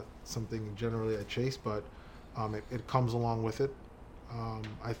 It's not something generally I chase, but it comes along with it.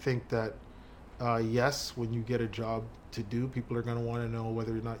 I think that yes, when you get a job to do, people are going to want to know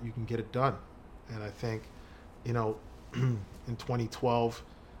whether or not you can get it done. And I think, in 2012,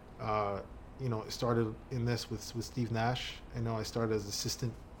 it started in this with Steve Nash. I know I started as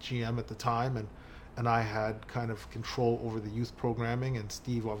assistant GM at the time, and I had kind of control over the youth programming, and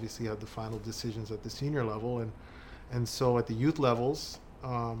Steve obviously had the final decisions at the senior level. And so at the youth levels,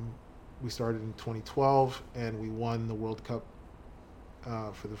 we started in 2012, and we won the World Cup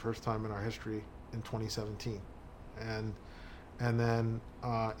for the first time in our history in 2017. And then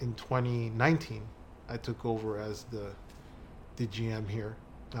in 2019, I took over as the GM here,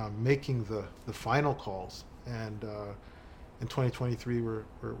 making the final calls. And in 2023, we're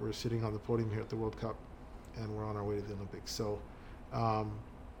sitting on the podium here at the World Cup, and we're on our way to the Olympics. So,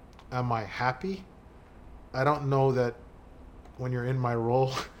 am I happy? I don't know that when you're in my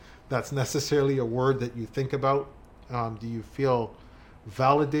role, that's necessarily a word that you think about. Do you feel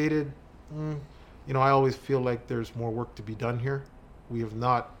validated? I always feel like there's more work to be done here. We have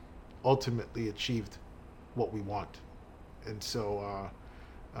not ultimately achieved what we want. And so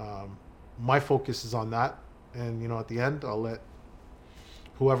my focus is on that. And, at the end, I'll let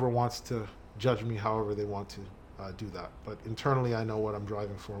whoever wants to judge me however they want to do that. But internally, I know what I'm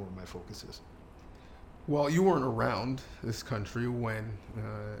driving for and what my focus is. Well, you weren't around this country when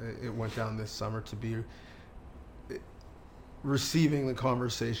it went down this summer to be receiving the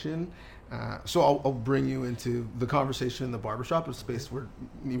conversation. So I'll bring you into the conversation in the barbershop, a space where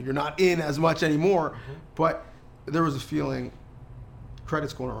maybe you're not in as much anymore, but there was a feeling,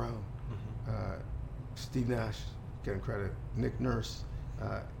 credit's going around. Steve Nash getting credit, Nick Nurse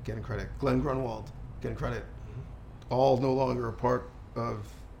getting credit, Glenn Grunwald getting credit, all no longer a part of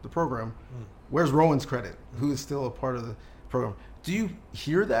the program. Where's Rowan's credit? Who is still a part of the program? Do you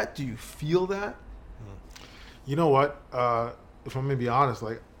hear that? Do you feel that? You know what? If I'm going to be honest,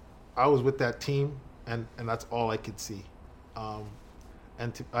 like, I was with that team, and that's all I could see. I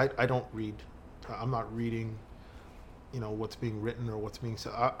don't read. I'm not reading, what's being written or what's being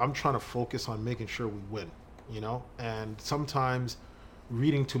said. I'm trying to focus on making sure we win, And sometimes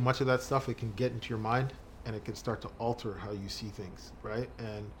reading too much of that stuff, it can get into your mind, and it can start to alter how you see things, right?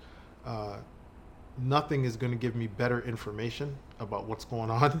 And nothing is going to give me better information about what's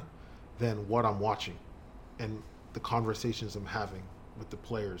going on than what I'm watching and the conversations I'm having with the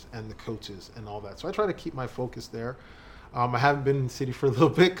players and the coaches and all that. So I try to keep my focus there. I haven't been in the city for a little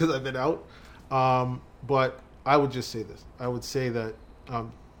bit because I've been out. But I would just say this. I would say that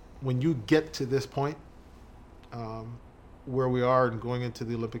when you get to this point where we are and going into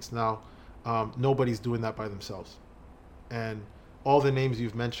the Olympics now, nobody's doing that by themselves. And all the names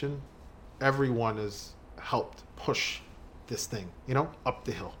you've mentioned, everyone has helped push this thing, up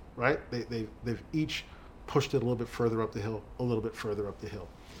the hill, right? They've each pushed it a little bit further up the hill, a little bit further up the hill.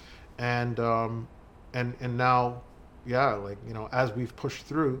 And now, as we've pushed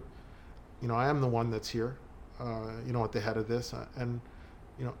through, I am the one that's here, at the head of this. And,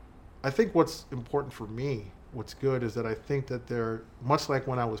 I think what's important for me, what's good is that I think that they're, much like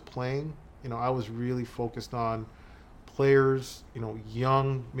when I was playing, I was really focused on players,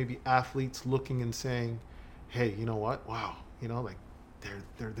 young, maybe athletes looking and saying, hey, you know what? Wow.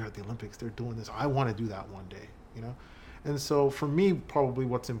 They're at the Olympics. They're doing this. I want to do that one day, And so for me, probably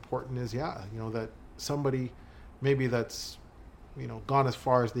what's important is, that somebody maybe that's, gone as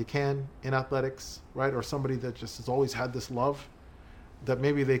far as they can in athletics, right? Or somebody that just has always had this love, that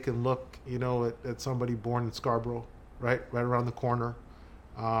maybe they can look, at somebody born in Scarborough, right around the corner,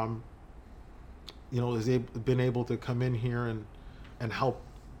 has been able to come in here and help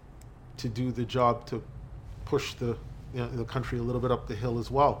to do the job to push the country a little bit up the hill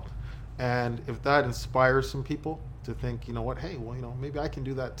as well. And if that inspires some people to think, hey, well, maybe I can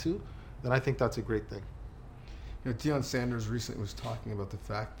do that too, then I think that's a great thing. Deion Sanders recently was talking about the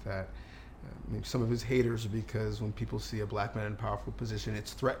fact that maybe some of his haters are because when people see a black man in a powerful position,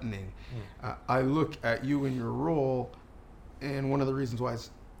 it's threatening. I look at you in your role, and one of the reasons why it's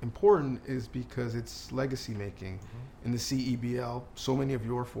important is because it's legacy making. In the CEBL, so many of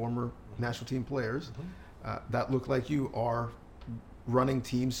your former national team players that look like you are running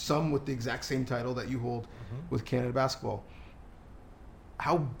teams, some with the exact same title that you hold with Canada basketball.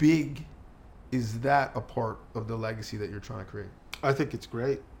 How big is that a part of the legacy that you're trying to create? I think it's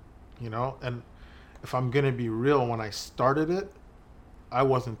great, and if I'm going to be real, when I started it, I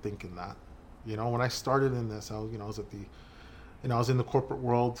wasn't thinking that. When I started in this, I was at the, I was in the corporate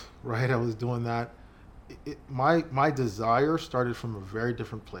world, right? I was doing that. My desire started from a very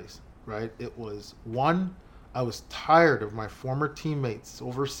different place, right? It was, one, I was tired of my former teammates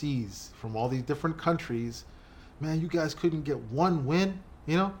overseas from all these different countries. Man, you guys couldn't get one win,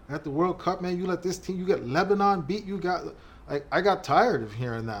 at the World Cup. Man, you let this team, you got Lebanon beat, I got tired of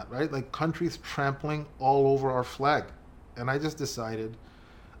hearing that, right? Like countries trampling all over our flag. And I just decided,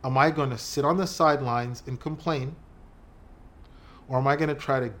 am I going to sit on the sidelines and complain? Or am I going to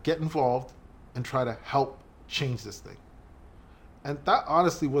try to get involved and try to help change this thing. And that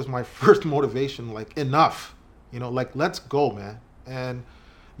honestly was my first motivation, like, enough, like, let's go, man. And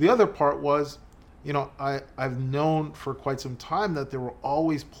the other part was, I've known for quite some time that there were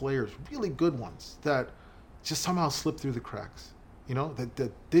always players, really good ones, that just somehow slipped through the cracks,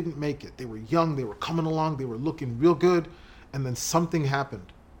 that didn't make it. They were young, they were coming along, they were looking real good, and then something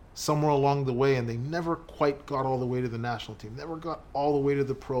happened somewhere along the way, and they never quite got all the way to the national team, never got all the way to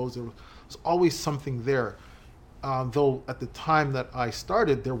the pros. There was always something there. Though at the time that I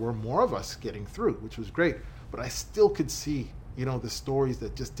started, there were more of us getting through, which was great. But I still could see, the stories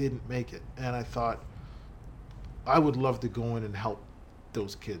that just didn't make it. And I thought, I would love to go in and help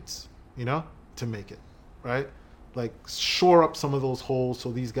those kids, to make it, right? Like, shore up some of those holes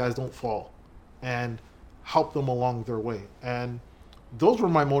so these guys don't fall and help them along their way. And those were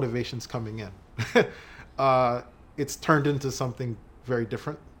my motivations coming in. It's turned into something very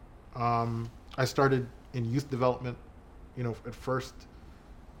different. I started in youth development, at first,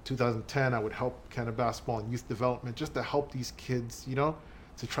 2010, I would help Canada basketball in youth development just to help these kids,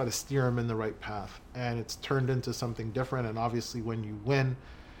 to try to steer them in the right path. And it's turned into something different. And obviously when you win,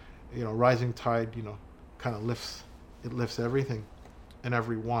 rising tide, kind of lifts everything and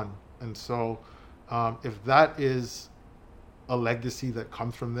everyone. And so if that is a legacy that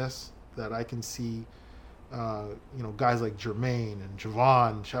comes from this, that I can see, guys like Jermaine and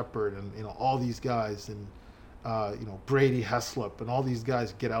Javon Shepard and, all these guys and, Brady Heslop and all these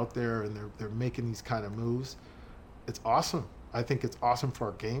guys get out there and they're making these kind of moves. It's awesome. I think it's awesome for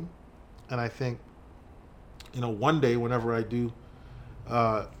our game. And I think, one day whenever I do,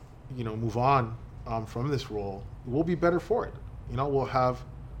 move on from this role, we'll be better for it. We'll have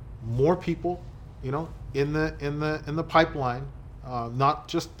more people, in the pipeline, not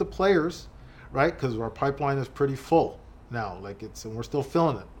just the players, right? Because our pipeline is pretty full now. And we're still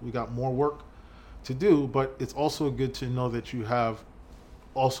filling it. We got more work to do, but it's also good to know that you have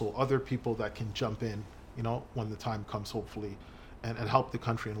also other people that can jump in, when the time comes, hopefully, and help the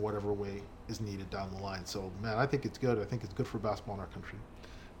country in whatever way is needed down the line. So, man, I think it's good. I think it's good for basketball in our country.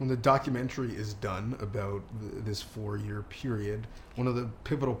 When the documentary is done about this 4-year period, one of the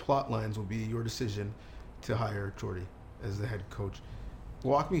pivotal plot lines will be your decision to hire Jordy as the head coach.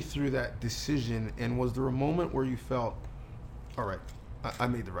 Walk me through that decision, and was there a moment where you felt, all right, I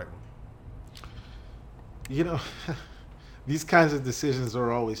made the right one? These kinds of decisions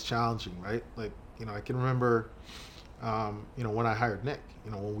are always challenging, right? I can remember, when I hired Nick,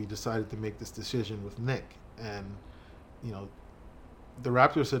 when we decided to make this decision with Nick, and, the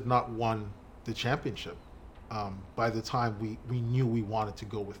Raptors had not won the championship by the time we knew we wanted to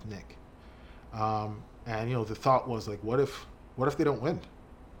go with Nick. And, the thought was what if they don't win?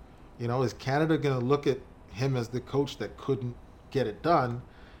 Is Canada going to look at him as the coach that couldn't get it done?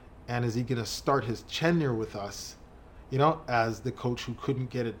 And is he going to start his tenure with us, as the coach who couldn't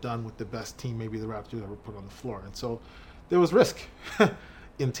get it done with the best team maybe the Raptors ever put on the floor? And so there was risk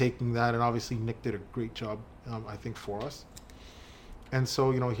in taking that. And obviously Nick did a great job, I think, for us. And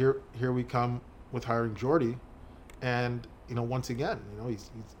so, here we come with hiring Jordy. And, once again,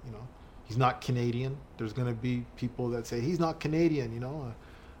 he's not Canadian. There's going to be people that say he's not Canadian,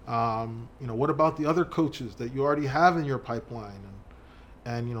 what about the other coaches that you already have in your pipeline?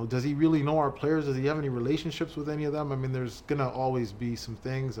 And does he really know our players? Does he have any relationships with any of them? I mean, there's going to always be some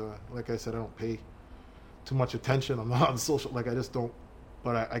things. Like I said, I don't pay too much attention. I'm not on social. I just don't.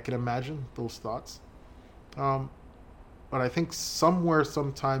 But I can imagine those thoughts. But I think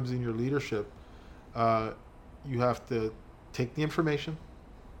sometimes in your leadership, you have to take the information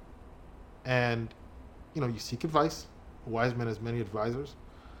and, you seek advice. A wise man has many advisors.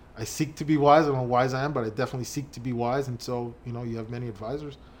 I seek to be wise. I don't know how wise I am, but I definitely seek to be wise. And so, you have many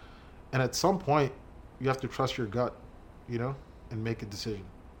advisors. And at some point, you have to trust your gut, and make a decision.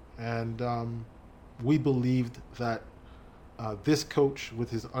 And we believed that this coach, with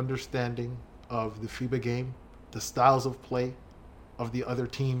his understanding of the FIBA game, the styles of play of the other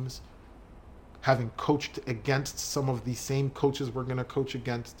teams, having coached against some of the same coaches we're going to coach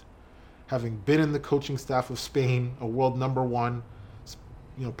against, having been in the coaching staff of Spain, a world number one,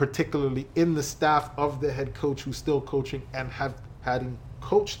 particularly in the staff of the head coach who's still coaching, and having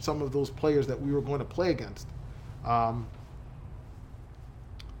coached some of those players that we were going to play against,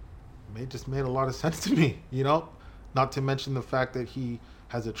 just made a lot of sense to me, not to mention the fact that he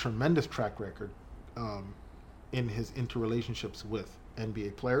has a tremendous track record in his interrelationships with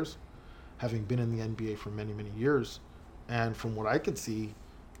NBA players, having been in the NBA for many, many years. And from what I could see,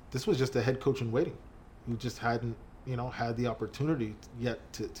 this was just a head coach in waiting who just hadn't had the opportunity yet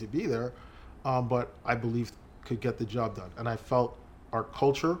to be there, but I believe could get the job done. And I felt our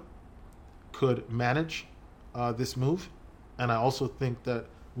culture could manage this move. And I also think that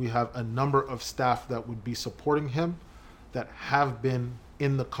we have a number of staff that would be supporting him that have been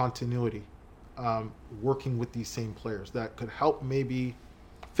in the continuity, working with these same players that could help maybe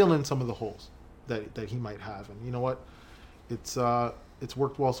fill in some of the holes that he might have. And you know what? It's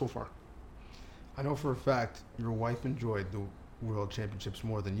worked well so far. I know for a fact your wife enjoyed the World Championships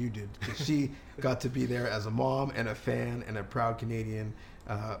more than you did, because she got to be there as a mom and a fan and a proud Canadian.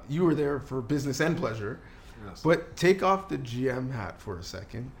 You were there for business and pleasure. Yes. But take off the GM hat for a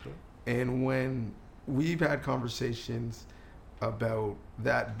second. Sure. And when we've had conversations about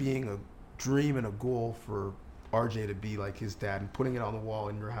that being a dream and a goal for RJ to be like his dad and putting it on the wall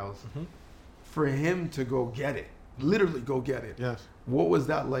in your house, for him to go get it, literally go get it. Yes. What was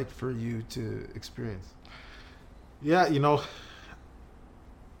that like for you to experience? Yeah, you know,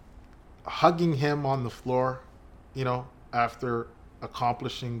 hugging him on the floor, you know, after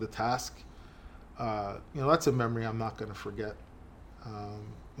accomplishing the task, you know, that's a memory I'm not going to forget. You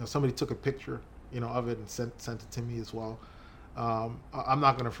know, somebody took a picture, you know, of it and sent it to me as well. I'm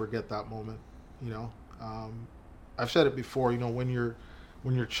not going to forget that moment. You know, I've said it before. You know, when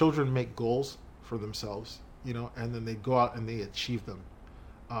your children make goals for themselves, you know, and then they go out and they achieve them.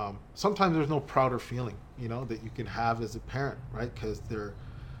 Sometimes there's no prouder feeling, you know, that you can have as a parent, right? Because they're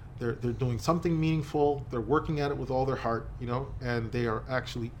doing something meaningful. They're working at it with all their heart, you know, and they are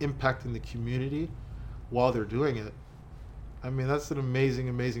actually impacting the community while they're doing it. I mean, that's an amazing,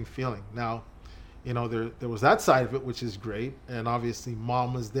 amazing feeling. Now, you know, there was that side of it, which is great. And obviously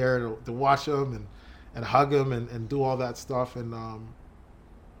mom was there to watch them and hug them and do all that stuff. And,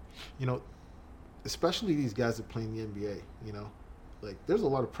 you know, especially these guys that play in the NBA, you know, like there's a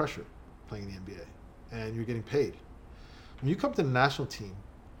lot of pressure playing in the NBA and you're getting paid. When you come to the national team,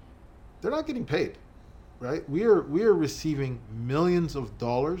 they're not getting paid, right? We are receiving millions of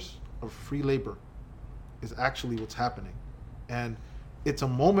dollars of free labor is actually what's happening. And it's a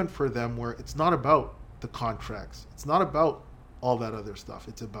moment for them where it's not about the contracts. It's not about all that other stuff.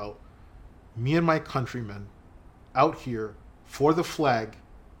 It's about me and my countrymen out here for the flag.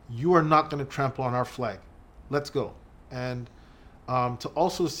 You are not going to trample on our flag. Let's go. And to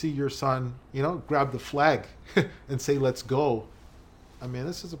also see your son, you know, grab the flag and say, let's go. I mean,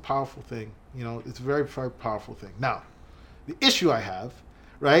 this is a powerful thing. You know, it's a very, very powerful thing. Now, the issue I have,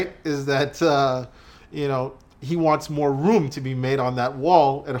 right, is that, you know, he wants more room to be made on that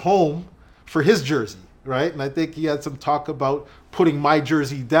wall at home for his jersey, right? And I think he had some talk about putting my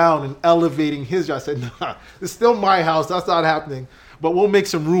jersey down and elevating his. I said, nah, it's still my house. That's not happening. But we'll make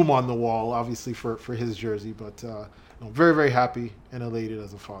some room on the wall, obviously, for his jersey. But I'm very, very happy and elated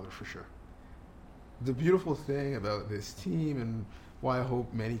as a father, for sure. The beautiful thing about this team, and why I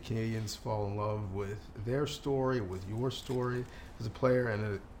hope many Canadians fall in love with their story, with your story as a player and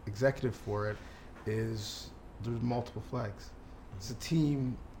an executive for it, is there's multiple flags. It's a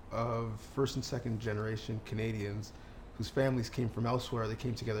team of first and second generation Canadians whose families came from elsewhere. They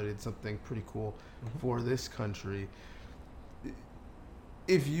came together, did something pretty cool for this country.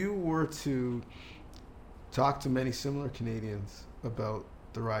 If you were to talk to many similar Canadians about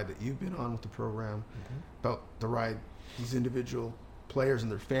the ride that you've been on with the program, about the ride these individual players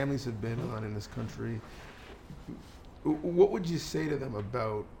and their families have been on in this country, what would you say to them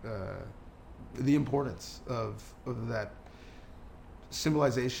about the importance of that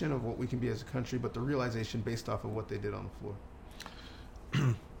symbolization of what we can be as a country, but the realization based off of what they did on the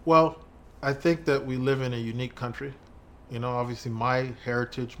floor? Well, I think that we live in a unique country. You know, obviously my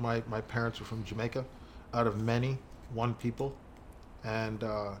heritage, my parents are from Jamaica, out of many, one people. And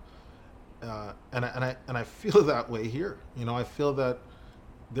I feel that way here. You know, I feel that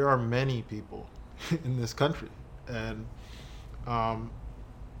there are many people in this country. And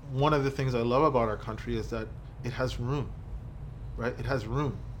one of the things I love about our country is that it has room, right? It has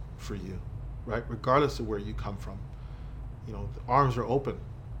room for you, right? Regardless of where you come from. You know, the arms are open.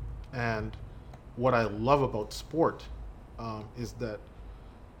 And what I love about sport is that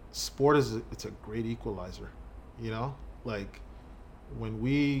sport it's a great equalizer, you know? Like, when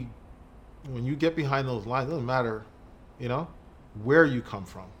you get behind those lines, it doesn't matter, you know, where you come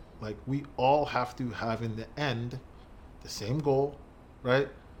from. Like, we all have to have in the end the same goal, right?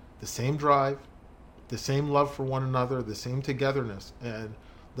 The same drive, the same love for one another, the same togetherness. And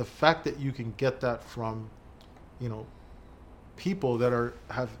the fact that you can get that from, you know, people that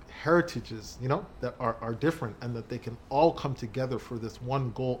have heritages, you know, that are different, and that they can all come together for this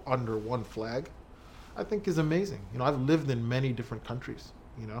one goal under one flag, I think is amazing. You know, I've lived in many different countries,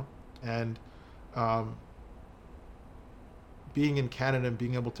 you know, and being in Canada and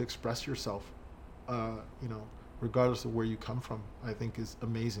being able to express yourself, you know, regardless of where you come from, I think is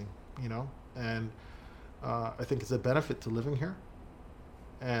amazing. you know, and I think it's a benefit to living here,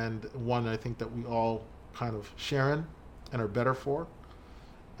 and one I think that we all kind of share in and are better for.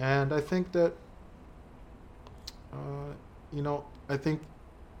 And I think that, you know, I think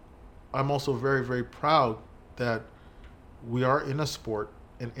I'm also very, very proud that we are in a sport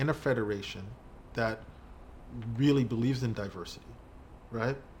and in a federation that really believes in diversity,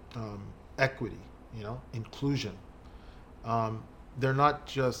 right? Equity, you know, inclusion. They're not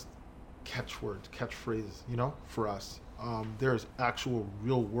just catchwords, catchphrases, you know, for us. There's actual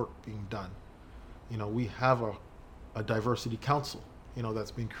real work being done. You know, we have a diversity council, you know,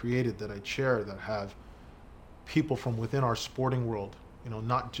 that's been created that I chair, that have people from within our sporting world, you know,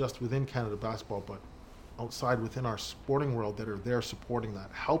 not just within Canada basketball, but outside within our sporting world that are there supporting that,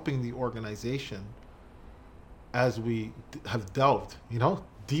 helping the organization as we have delved, you know,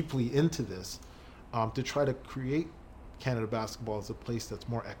 deeply into this, to try to create Canada basketball as a place that's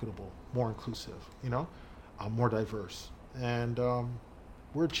more equitable, more inclusive, you know, more diverse. And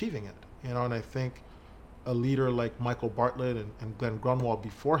we're achieving it, you know, and I think a leader like Michael Bartlett and Glenn Grunwald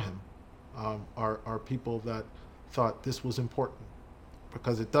before him are people that thought this was important,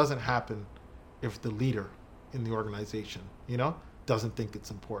 because it doesn't happen if the leader in the organization, you know, doesn't think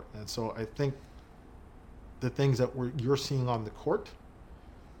it's important. And so I think the things that you're seeing on the court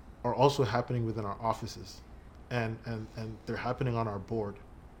are also happening within our offices, and they're happening on our board.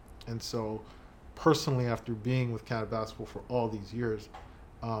 And so personally, after being with Canada Basketball for all these years,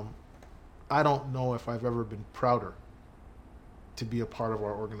 I don't know if I've ever been prouder to be a part of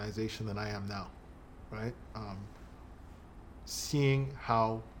our organization than I am now, right? Seeing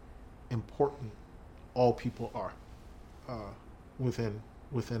how important all people are within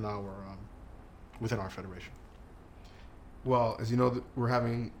our federation. Well, as you know, we're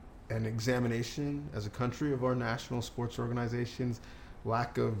having an examination as a country of our national sports organizations.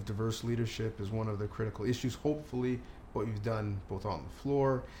 Lack of diverse leadership is one of the critical issues. Hopefully, what you've done both on the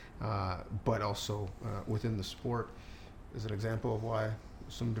floor, but also within the sport is an example of why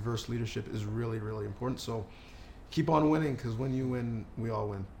some diverse leadership is really, really important. So keep on winning, because when you win, we all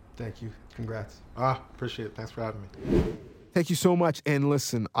win. Thank you. Congrats. Appreciate it. Thanks for having me. Thank you so much. And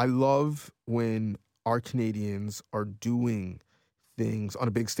listen, I love when our Canadians are doing things on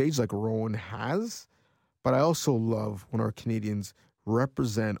a big stage like Rowan has, but I also love when our Canadians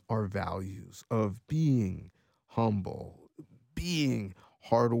represent our values of being humble, being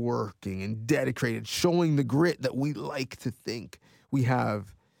hardworking and dedicated, showing the grit that we like to think we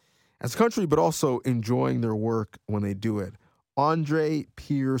have as a country, but also enjoying their work when they do it. Andre,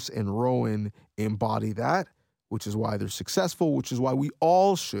 Pierce, and Rowan embody that, which is why they're successful, which is why we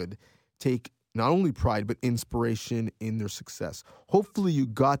all should take not only pride, but inspiration in their success. Hopefully you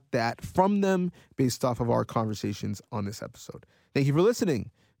got that from them based off of our conversations on this episode. Thank you for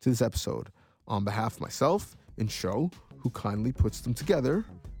listening to this episode. On behalf of myself and Show, who kindly puts them together,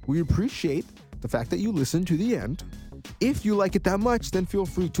 we appreciate the fact that you listened to the end. If you like it that much, then feel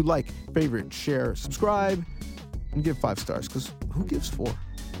free to like, favorite, share, subscribe, and give 5 stars, because who gives 4?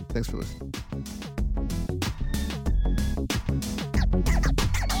 Thanks for listening.